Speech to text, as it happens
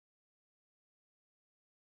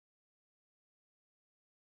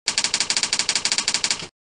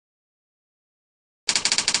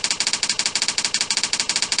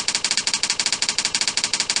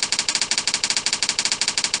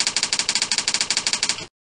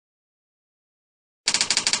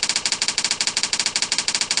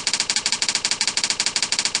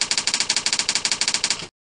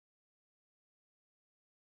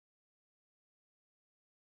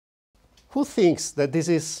Who thinks that this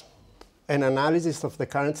is an analysis of the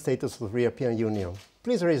current status of the European Union?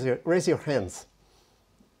 Please raise your hands.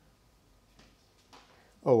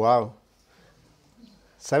 Oh, wow.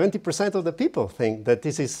 70% of the people think that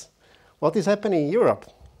this is what is happening in Europe.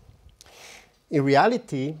 In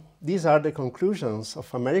reality, these are the conclusions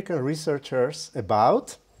of American researchers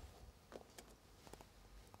about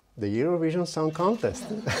the Eurovision Song Contest.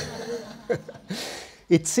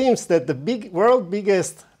 It seems that the world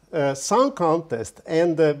biggest song contest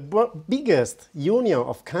and the biggest union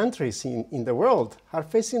of countries in the world are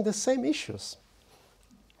facing the same issues.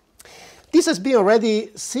 This has been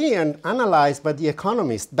already seen and analyzed by The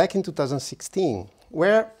Economist back in 2016,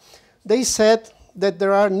 where they said that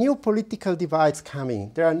there are new political divides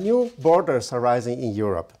coming. There are new borders arising in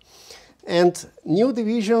Europe. And new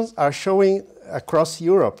divisions are showing across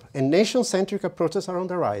Europe, and nation-centric approaches are on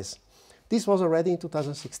the rise. This was already in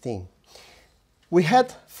 2016. We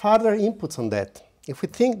had further inputs on that. If we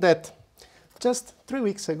think that just 3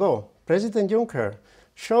 weeks ago, President Juncker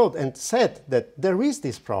showed and said that there is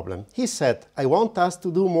this problem. He said, I want us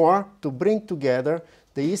to do more to bring together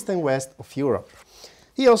the East and West of Europe.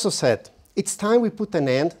 He also said, it's time we put an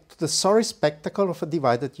end to the sorry spectacle of a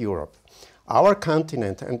divided Europe. Our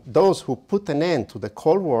continent and those who put an end to the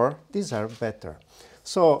Cold War deserve better.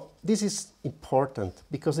 So this is important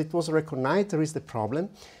because it was recognized there is the problem,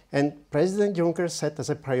 and President Juncker set as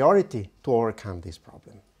a priority to overcome this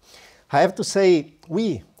problem. I have to say,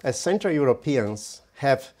 we as Central Europeans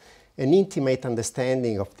have an intimate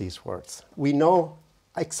understanding of these words. We know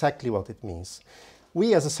exactly what it means.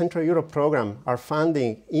 We as a Central Europe program are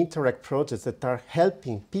funding Interreg projects that are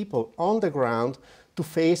helping people on the ground to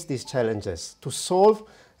face these challenges, to solve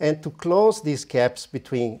and to close these gaps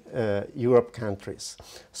between Europe countries.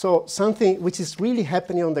 So something which is really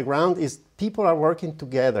happening on the ground is people are working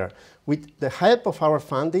together. With the help of our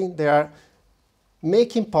funding, they are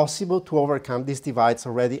making possible to overcome these divides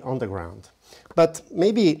already on the ground. But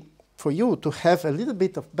maybe for you to have a little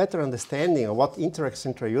bit of better understanding of what Interreg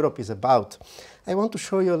Central Europe is about, I want to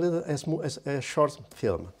show you a short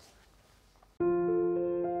film.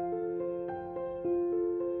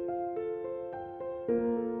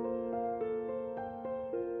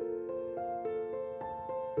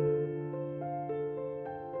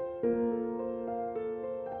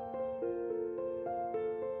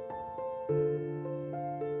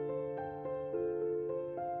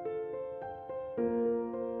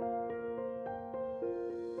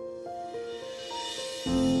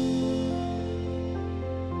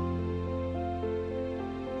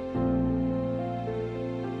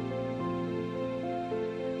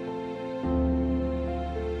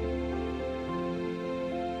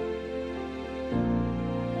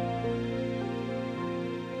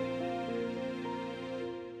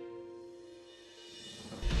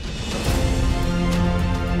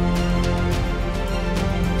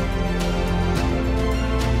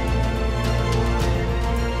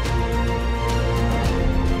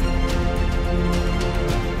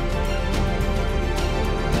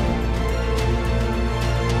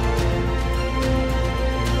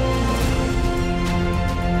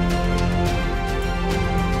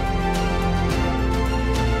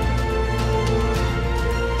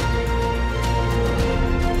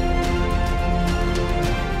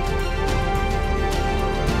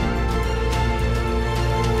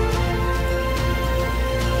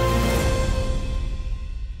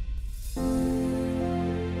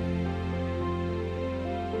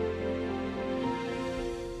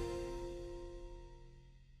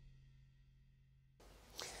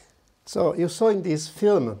 So you saw in this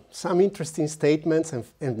film some interesting statements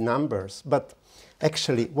and numbers, but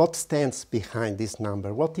actually what stands behind this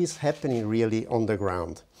number? What is happening really on the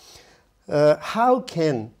ground? How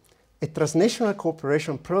can a transnational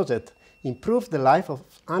cooperation project improve the life of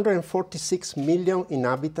 146 million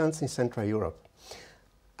inhabitants in Central Europe?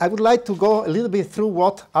 I would like to go a little bit through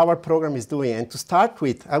what our program is doing, and to start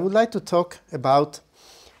with, I would like to talk about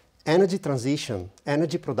energy transition,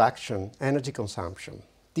 energy production, energy consumption.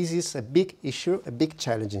 This is a big issue, a big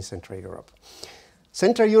challenge in Central Europe.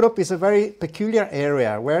 Central Europe is a very peculiar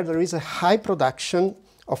area where there is a high production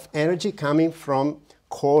of energy coming from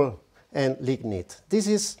coal and lignite. This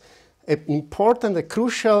is an important, a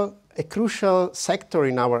crucial sector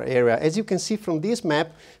in our area, as you can see from this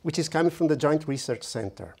map, which is coming from the Joint Research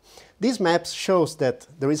Center. This map shows that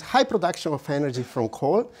there is high production of energy from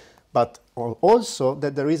coal, but also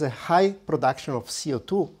that there is a high production of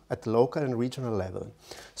CO2 at local and regional level.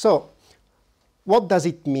 So what does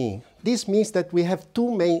it mean? This means that we have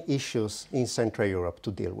two main issues in Central Europe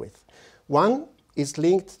to deal with. One is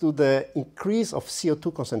linked to the increase of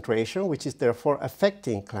CO2 concentration, which is therefore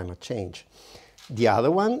affecting climate change. The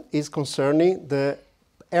other one is concerning the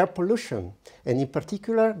air pollution, and in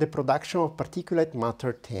particular, the production of particulate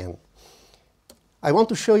matter 10. I want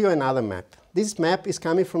to show you another map. This map is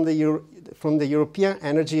coming from the European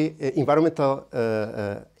Energy Environmental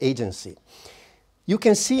Agency. You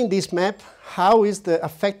can see in this map how is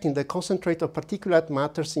affecting the concentrate of particulate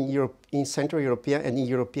matters in Central European and in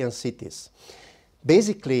European cities.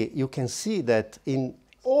 Basically, you can see that in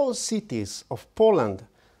all cities of Poland,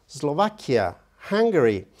 Slovakia,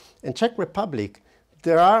 Hungary, and Czech Republic,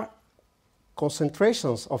 there are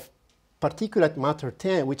concentrations of particulate matter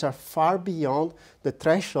 10 which are far beyond the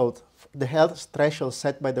threshold, the health threshold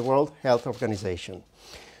set by the World Health Organization.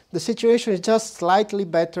 The situation is just slightly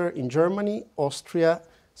better in Germany, Austria,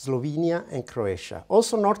 Slovenia, and Croatia.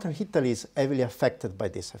 Also, northern Italy is heavily affected by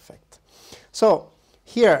this effect. So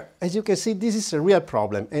here, as you can see, this is a real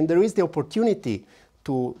problem, and there is the opportunity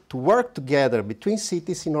to work together between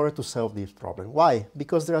cities in order to solve this problem. Why?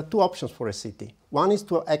 Because there are two options for a city. One is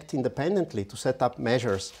to act independently, to set up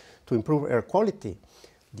measures to improve air quality.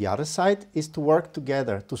 The other side is to work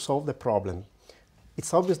together to solve the problem.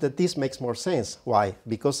 It's obvious that this makes more sense. Why?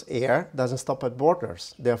 Because air doesn't stop at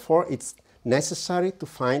borders. Therefore, it's necessary to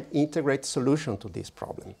find integrated solution to this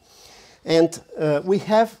problem. And we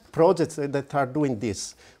have projects that are doing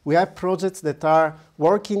this. We have projects that are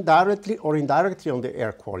working directly or indirectly on the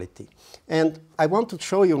air quality. And I want to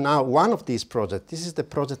show you now one of these projects. This is the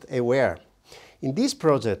project AWARE. In this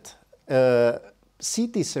project,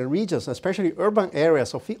 cities and regions, especially urban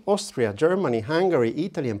areas of Austria, Germany, Hungary,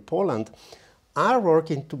 Italy, and Poland, are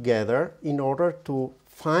working together in order to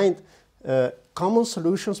find common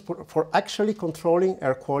solutions for actually controlling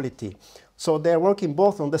air quality. So they're working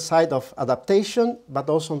both on the side of adaptation, but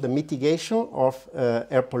also on the mitigation of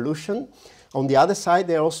air pollution. On the other side,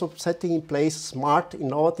 they're also setting in place smart,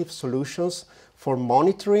 innovative solutions for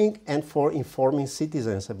monitoring and for informing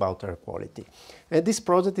citizens about air quality. And this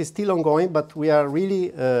project is still ongoing, but we are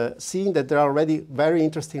really seeing that there are already very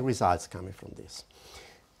interesting results coming from this.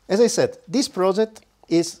 As I said, this project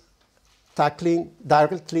is tackling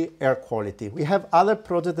directly air quality. We have other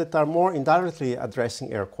projects that are more indirectly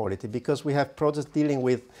addressing air quality because we have projects dealing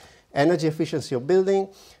with energy efficiency of building,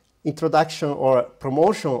 introduction or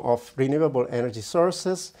promotion of renewable energy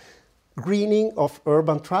sources, greening of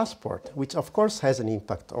urban transport, which of course has an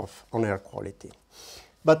impact on air quality.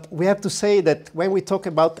 But we have to say that when we talk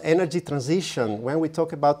about energy transition, when we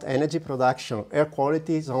talk about energy production, air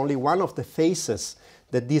quality is only one of the phases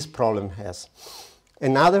that this problem has.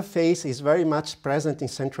 Another phase is very much present in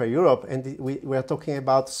Central Europe, and we are talking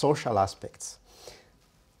about social aspects.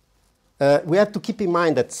 We have to keep in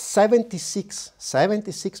mind that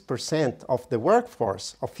 76% of the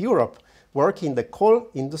workforce of Europe working in the coal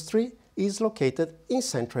industry is located in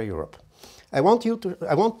Central Europe. I want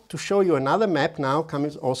to show you another map now,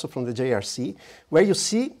 coming also from the JRC, where you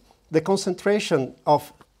see the concentration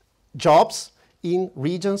of jobs in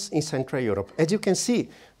regions in Central Europe. As you can see,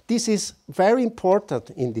 this is very important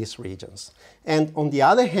in these regions. And on the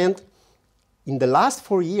other hand, in the last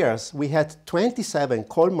 4 years, we had 27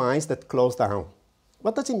 coal mines that closed down.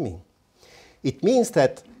 What does it mean? It means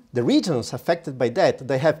that the regions affected by that,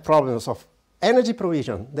 they have problems of energy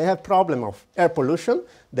provision, they have problem of air pollution,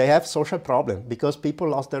 they have social problem because people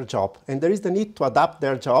lost their job. And there is the need to adapt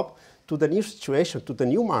their job to the new situation, to the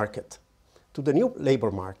new market, to the new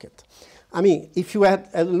labor market. I mean, if you had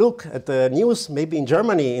a look at the news, maybe in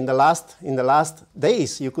Germany in the last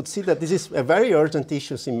days, you could see that this is a very urgent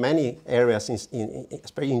issue in many areas,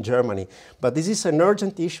 especially in Germany. But this is an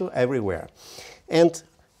urgent issue everywhere. And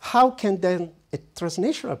how can then a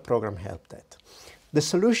transnational program help that? The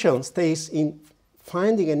solution stays in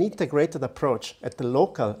finding an integrated approach at the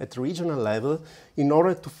local, at the regional level, in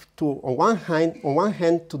order to on one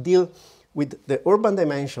hand, to deal with the urban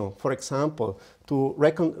dimension, for example, to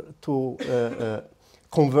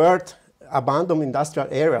convert abandoned industrial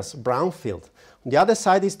areas, brownfield. On the other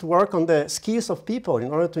side is to work on the skills of people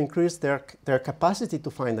in order to increase their capacity to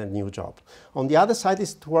find a new job. On the other side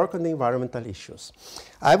is to work on the environmental issues.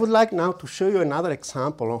 I would like now to show you another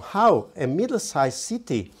example of how a middle-sized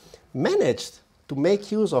city managed to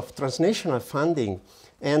make use of transnational funding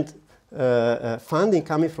and funding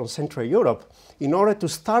coming from Central Europe in order to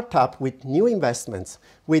start up with new investments,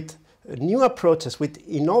 with new approaches, with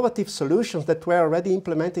innovative solutions that were already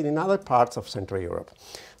implemented in other parts of Central Europe.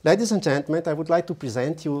 Ladies and gentlemen, I would like to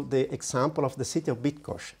present you the example of the city of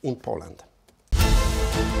Bydgoszcz in Poland.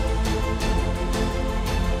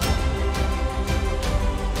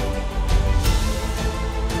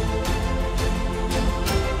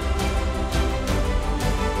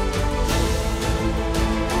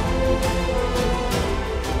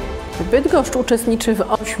 Bydgoszcz uczestniczy w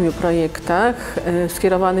 8 projektach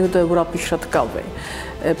skierowanych do Europy Środkowej.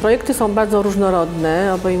 Projekty są bardzo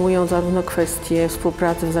różnorodne, obejmują zarówno kwestie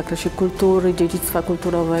współpracy w zakresie kultury, dziedzictwa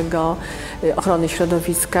kulturowego, ochrony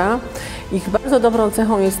środowiska. Ich bardzo dobrą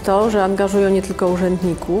cechą jest to, że angażują nie tylko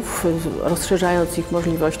urzędników, rozszerzając ich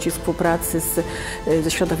możliwości współpracy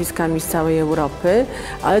ze środowiskami z całej Europy,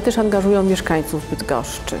 ale też angażują mieszkańców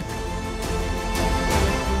Bydgoszczy.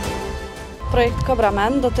 Projekt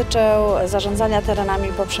Cooperamen dotyczył zarządzania terenami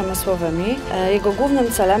poprzemysłowymi. Jego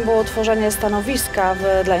głównym celem było utworzenie stanowiska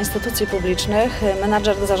dla instytucji publicznych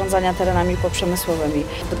menadżer do zarządzania terenami poprzemysłowymi.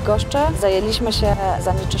 W Bydgoszczy zajęliśmy się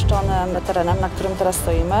zanieczyszczonym terenem, na którym teraz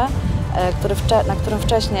stoimy, na którym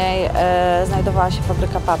wcześniej znajdowała się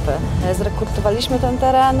fabryka papy. Zrekultywowaliśmy ten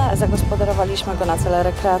teren, zagospodarowaliśmy go na cele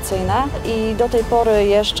rekreacyjne i do tej pory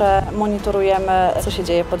jeszcze monitorujemy, co się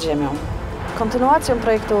dzieje pod ziemią. Kontynuacją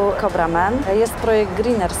projektu Cooperamen jest projekt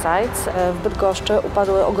Greener Sites. W Bydgoszczy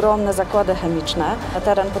upadły ogromne zakłady chemiczne.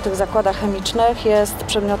 Teren po tych zakładach chemicznych jest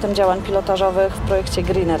przedmiotem działań pilotażowych w projekcie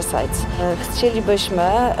Greener Sites. Chcielibyśmy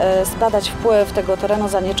zbadać wpływ tego terenu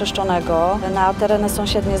zanieczyszczonego na tereny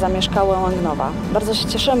sąsiednie zamieszkałe Łęgnowa. Bardzo się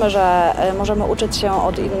cieszymy, że możemy uczyć się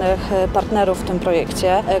od innych partnerów w tym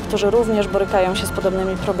projekcie, którzy również borykają się z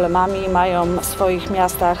podobnymi problemami i mają w swoich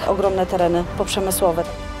miastach ogromne tereny poprzemysłowe.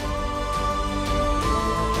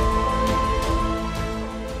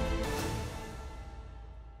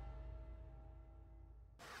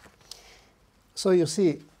 So you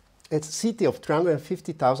see, it's a city of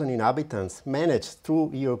 350,000 inhabitants managed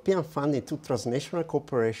through European funding, through transnational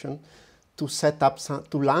cooperation, to set up,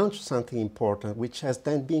 to launch something important, which has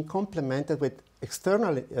then been complemented with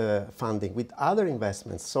external funding, with other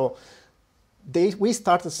investments. So we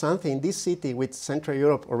started something in this city with Central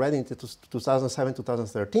Europe already in the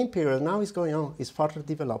 2007-2013 period. Now it's going on, it's further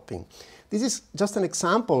developing. This is just an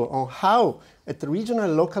example on how, at the regional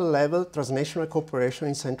and local level, transnational cooperation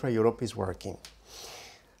in Central Europe is working.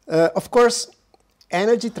 Of course,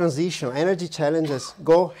 energy transition, energy challenges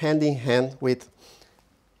go hand in hand with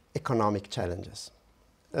economic challenges.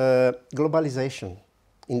 Globalization,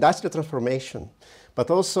 industrial transformation, but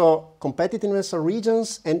also competitiveness of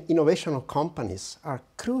regions and innovation of companies are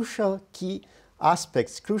crucial key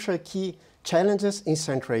aspects, crucial key challenges in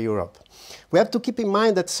Central Europe. We have to keep in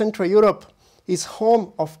mind that Central Europe is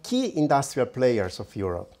home of key industrial players of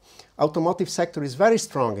Europe. Automotive sector is very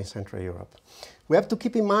strong in Central Europe. We have to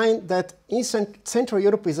keep in mind that Central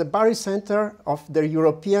Europe is a barycenter of the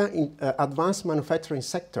European advanced manufacturing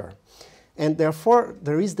sector. And therefore,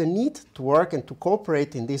 there is the need to work and to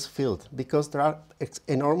cooperate in this field because there are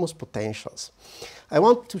enormous potentials. I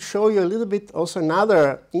want to show you a little bit also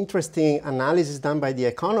another interesting analysis done by The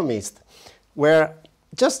Economist, where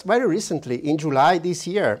just very recently, in July this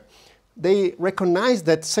year, they recognized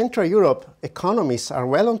that Central Europe economies are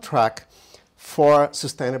well on track for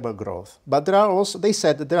sustainable growth. But there are also, they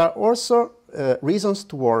said that there are also reasons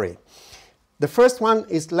to worry. The first one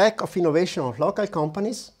is lack of innovation of local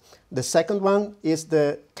companies. The second one is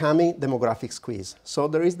the coming demographic squeeze. So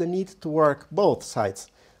there is the need to work both sides.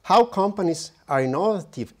 How companies are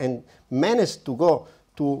innovative and manage to go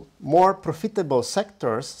to more profitable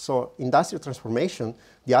sectors, so industrial transformation.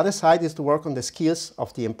 The other side is to work on the skills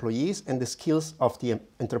of the employees and the skills of the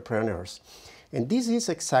entrepreneurs. And this is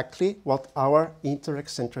exactly what our Interreg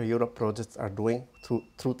Central Europe projects are doing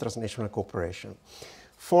through transnational cooperation.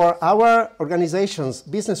 For our organizations,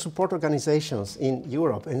 business support organizations in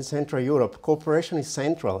Europe and Central Europe, cooperation is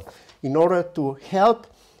central in order to help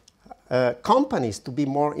companies to be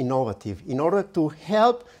more innovative, in order to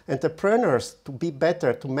help entrepreneurs to be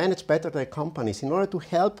better, to manage better their companies, in order to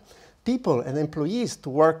help people and employees to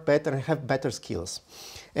work better and have better skills.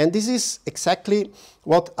 And this is exactly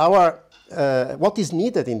what is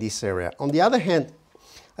needed in this area. On the other hand,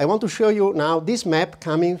 I want to show you now this map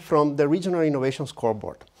coming from the Regional Innovation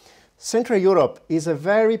Scoreboard. Central Europe is a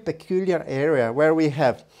very peculiar area where we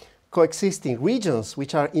have coexisting regions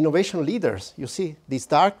which are innovation leaders. You see this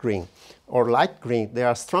dark green or light green, they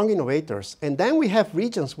are strong innovators. And then we have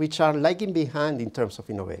regions which are lagging behind in terms of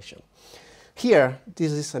innovation. Here,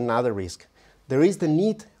 this is another risk. There is the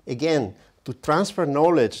need, again, to transfer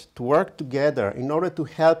knowledge, to work together in order to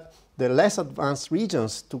help the less advanced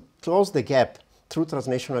regions to close the gap through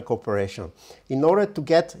transnational cooperation, in order to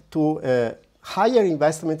get to higher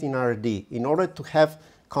investment in R&D, in order to have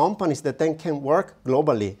companies that then can work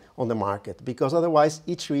globally on the market, because otherwise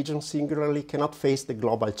each region singularly cannot face the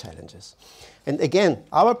global challenges. And again,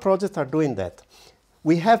 our projects are doing that.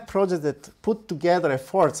 We have projects that put together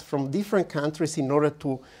efforts from different countries in order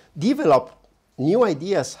to develop new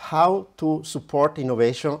ideas how to support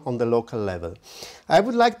innovation on the local level. I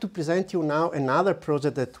would like to present you now another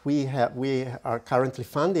project that we are currently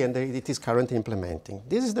funding and it is currently implementing.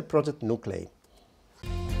 This is the project Nuclei.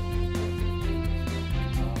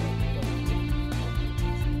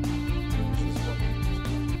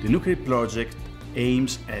 The Nuclei project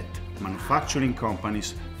aims at manufacturing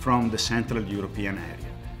companies from the Central European area,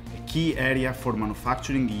 a key area for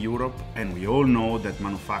manufacturing in Europe, and we all know that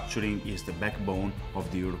manufacturing is the backbone of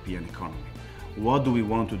the European economy. What do we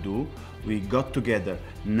want to do? We got together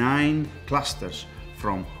 9 clusters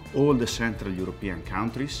from all the Central European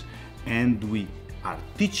countries, and we are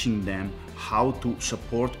teaching them how to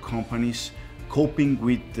support companies coping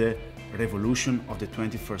with the revolution of the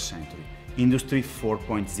 21st century, Industry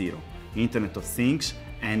 4.0, Internet of Things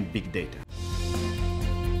and Big Data.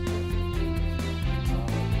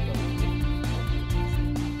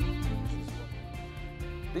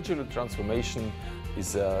 Digital transformation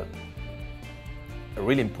is a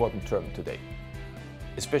really important term today,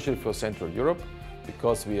 especially for Central Europe,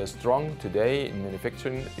 because we are strong today in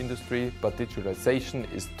manufacturing industry, but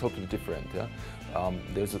digitalization is totally different. Yeah?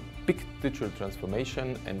 There's a big digital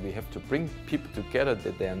transformation and we have to bring people together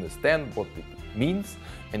that they understand what it means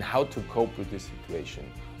and how to cope with this situation.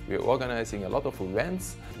 We are organizing a lot of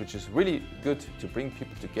events, which is really good to bring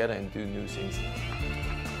people together and do new things.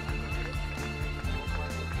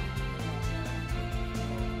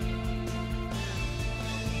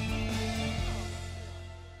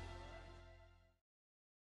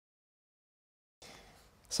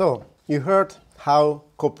 So, you heard how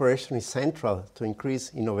cooperation is central to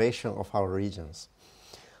increase innovation of our regions.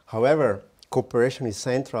 However, cooperation is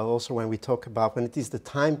central also when we talk about when it is the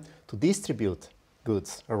time to distribute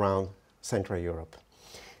goods around Central Europe.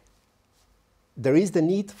 There is the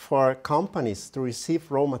need for companies to receive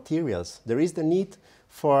raw materials. There is the need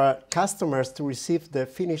for customers to receive the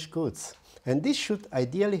finished goods. And this should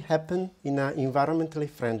ideally happen in an environmentally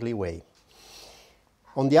friendly way.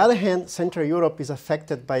 On the other hand, Central Europe is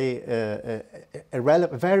affected by a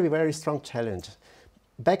very, very strong challenge.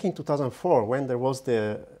 Back in 2004, when there was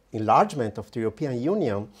the enlargement of the European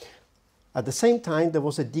Union, at the same time there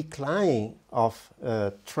was a decline of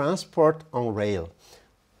transport on rail.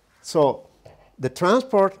 So the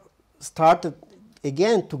transport started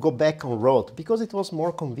again to go back on road because it was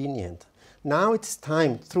more convenient. Now it's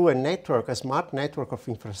time, through a network, a smart network of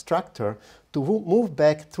infrastructure, to move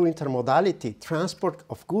back through intermodality, transport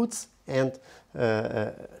of goods and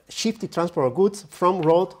shift the transport of goods from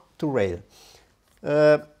road to rail.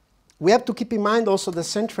 We have to keep in mind also that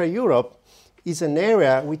Central Europe is an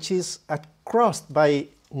area which is crossed by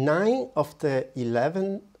 9 of the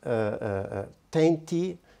 11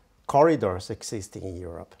 TEN-T corridors existing in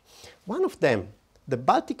Europe. One of them, the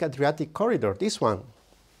Baltic-Adriatic corridor, this one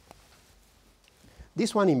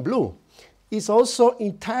in blue, is also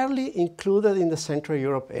entirely included in the Central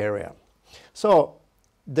Europe area. So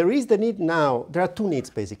there is the need now, there are 2 needs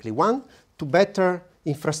basically. One, to better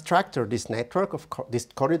infrastructure this network, this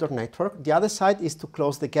corridor network. The other side is to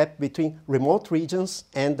close the gap between remote regions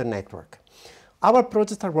and the network. Our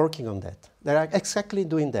projects are working on that. They are exactly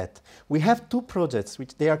doing that. We have 2 projects,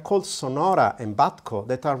 which they are called Sonora and Batco,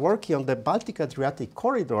 that are working on the Baltic-Adriatic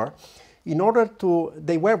corridor.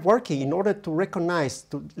 They were working in order to recognize,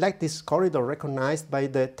 to let this corridor recognized by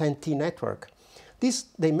the TEN-T network. This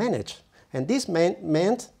they managed, and this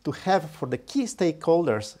meant to have, for the key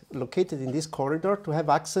stakeholders located in this corridor, to have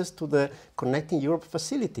access to the Connecting Europe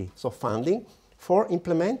facility, so funding for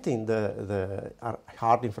implementing the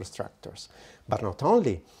hard infrastructures. But not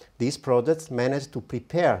only, these projects managed to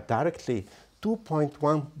prepare directly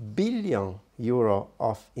 2.1 billion euro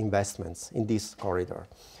of investments in this corridor.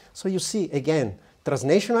 So you see, again,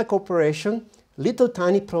 transnational cooperation, little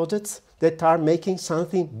tiny projects that are making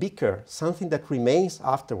something bigger, something that remains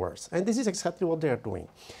afterwards. And this is exactly what they are doing.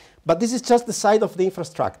 But this is just the side of the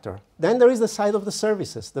infrastructure. Then there is the side of the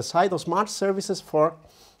services, the side of smart services for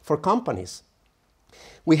companies.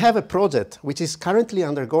 We have a project which is currently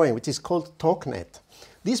undergoing, which is called TalkNet.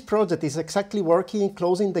 This project is exactly working in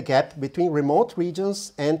closing the gap between remote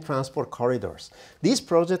regions and transport corridors. This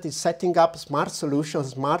project is setting up smart solutions,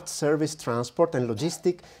 smart service transport and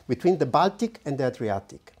logistics between the Baltic and the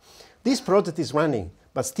Adriatic. This project is running,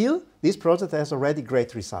 but still this project has already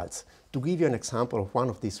great results. To give you an example of one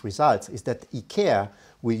of these results is that IKEA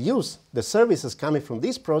will use the services coming from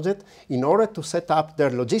this project in order to set up their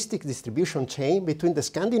logistic distribution chain between the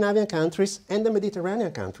Scandinavian countries and the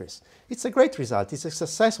Mediterranean countries. It's a great result. It's a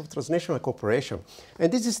success of transnational cooperation.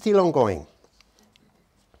 And this is still ongoing.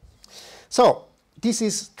 So this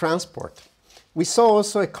is transport. We saw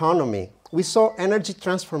also economy. We saw energy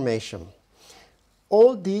transformation.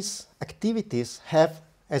 all these activities have,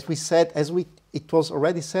 as we said, it was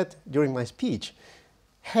already said during my speech,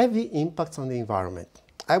 heavy impacts on the environment.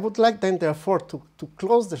 I would like then, therefore, to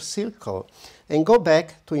close the circle and go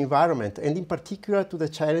back to environment, and in particular to the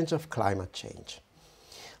challenge of climate change.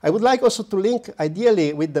 I would like also to link,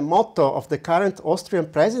 ideally, with the motto of the current Austrian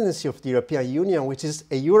presidency of the European Union, which is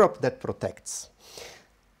a Europe that protects.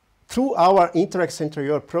 Through our Interreg Central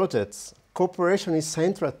Europe projects, cooperation is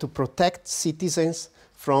central to protect citizens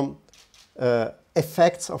from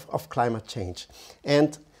effects of climate change.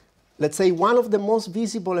 And let's say one of the most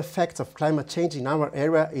visible effects of climate change in our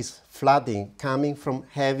area is flooding coming from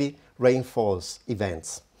heavy rainfalls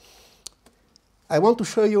events. I want to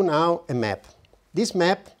show you now a map. This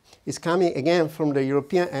map is coming again from the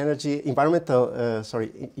European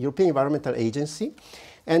European Environmental Agency,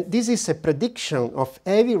 and this is a prediction of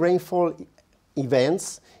heavy rainfall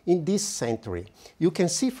events in this century. You can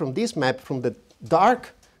see from this map, from the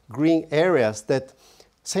dark green areas, that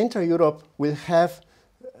Central Europe will have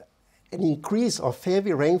an increase of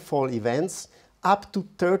heavy rainfall events up to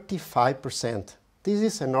 35%. This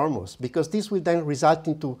is enormous, because this will then result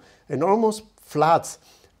into enormous floods,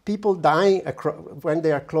 people dying when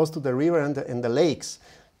they are close to the river and the lakes,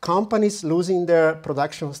 companies losing their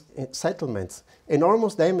production settlements,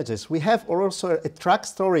 enormous damages. We have also a track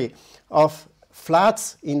story of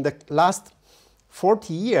floods in the last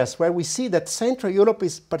 40 years where we see that Central Europe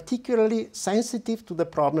is particularly sensitive to the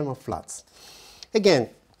problem of floods. Again,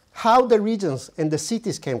 how the regions and the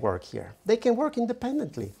cities can work here. They can work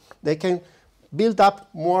independently. They can build up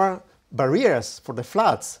more barriers for the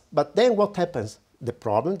floods, but then what happens? The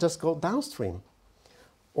problem just goes downstream.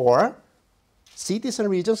 Or cities and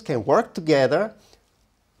regions can work together,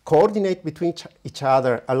 coordinate between each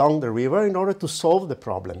other along the river in order to solve the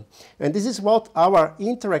problem. And this is what our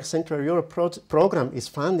Interreg Central Europe program is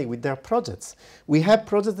funding with their projects. We have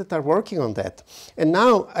projects that are working on that. And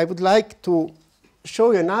now I would like to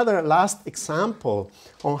show you another last example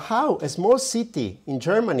on how a small city in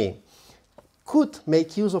Germany could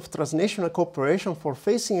make use of transnational cooperation for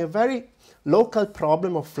facing a very local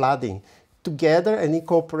problem of flooding, together and in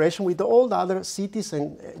cooperation with all the other cities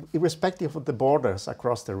and irrespective of the borders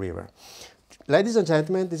across the river. Ladies and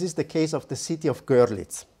gentlemen, this is the case of the city of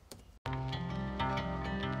Görlitz.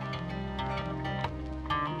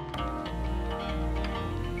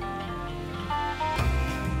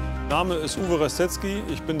 Mein Name ist Uwe Restetzky,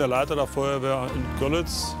 ich bin der Leiter der Feuerwehr in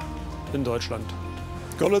Görlitz in Deutschland.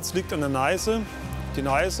 Görlitz liegt an der Neiße. Die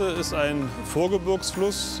Neiße ist ein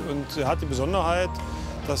Vorgebirgsfluss und sie hat die Besonderheit,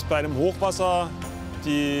 dass bei einem Hochwasser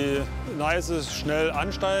die Neiße schnell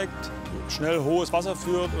ansteigt, schnell hohes Wasser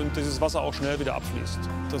führt und dieses Wasser auch schnell wieder abfließt.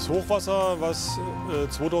 Das Hochwasser, was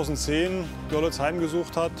 2010 Görlitz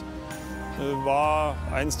heimgesucht hat, war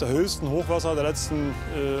eines der höchsten Hochwasser der letzten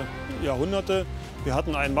Jahrhunderte. Wir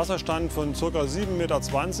hatten einen Wasserstand von ca. 7,20 Meter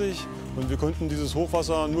und wir konnten dieses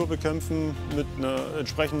Hochwasser nur bekämpfen mit einer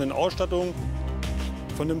entsprechenden Ausstattung.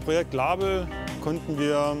 Von dem Projekt Label konnten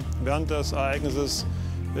wir während des Ereignisses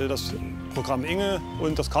das Programm Inge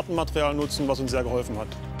und das Kartenmaterial nutzen, was uns sehr geholfen hat.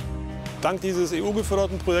 Dank dieses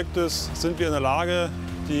EU-geförderten Projektes sind wir in der Lage,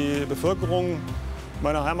 die Bevölkerung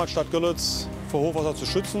meiner Heimatstadt Görlitz vor Hochwasser zu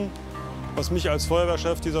schützen, was mich als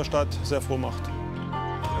Feuerwehrchef dieser Stadt sehr froh macht.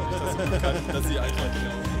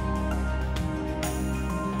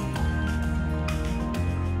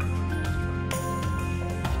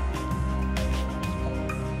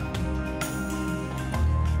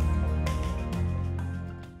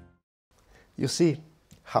 You see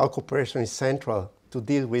how cooperation is central to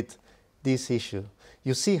deal with this issue.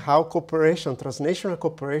 You see how cooperation, transnational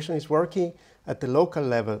cooperation, is working at the local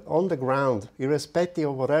level, on the ground, irrespective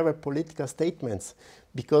of whatever political statements,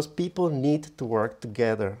 because people need to work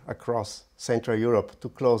together across Central Europe to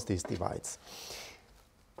close these divides.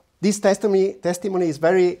 This testimony is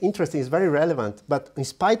very interesting, it's very relevant, but in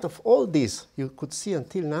spite of all this, you could see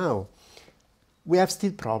until now, we have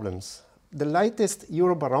still problems. The latest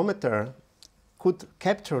Eurobarometer could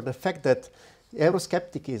capture the fact that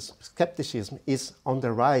Euroscepticism is on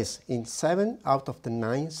the rise in 7 out of the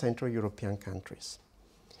 9 Central European countries.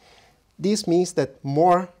 This means that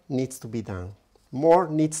more needs to be done. More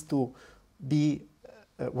needs to be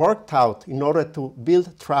worked out in order to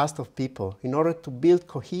build trust of people, in order to build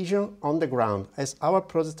cohesion on the ground, as our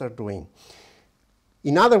projects are doing.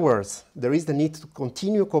 In other words, there is the need to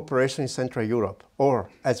continue cooperation in Central Europe, or,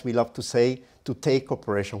 as we love to say, to take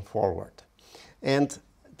cooperation forward. And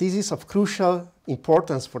this is of crucial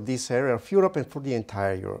importance for this area of Europe and for the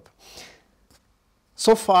entire Europe.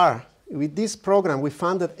 So far, with this program, we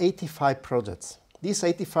funded 85 projects. These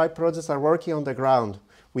 85 projects are working on the ground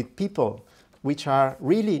with people which are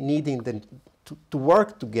really needing to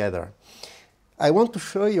work together. I want to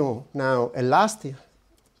show you now a last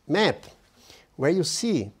map where you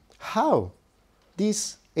see how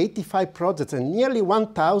these 85 projects and nearly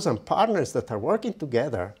 1,000 partners that are working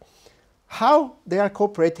together, how they are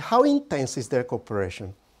cooperating, how intense is their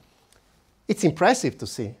cooperation. It's impressive to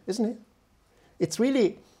see, isn't it? It's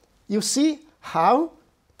really, you see how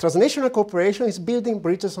transnational cooperation is building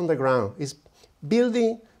bridges on the ground, is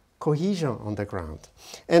building cohesion on the ground.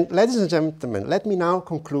 And ladies and gentlemen, let me now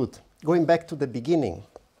conclude, going back to the beginning.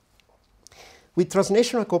 With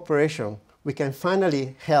transnational cooperation, we can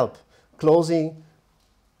finally help closing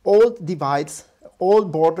all divides, all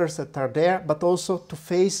borders that are there, but also to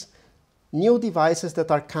face new devices that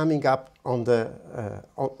are coming up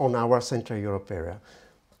on our Central Europe area,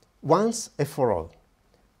 once and for all.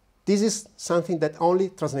 This is something that only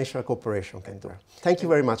transnational cooperation can do. Thank you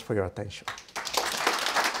very much for your attention.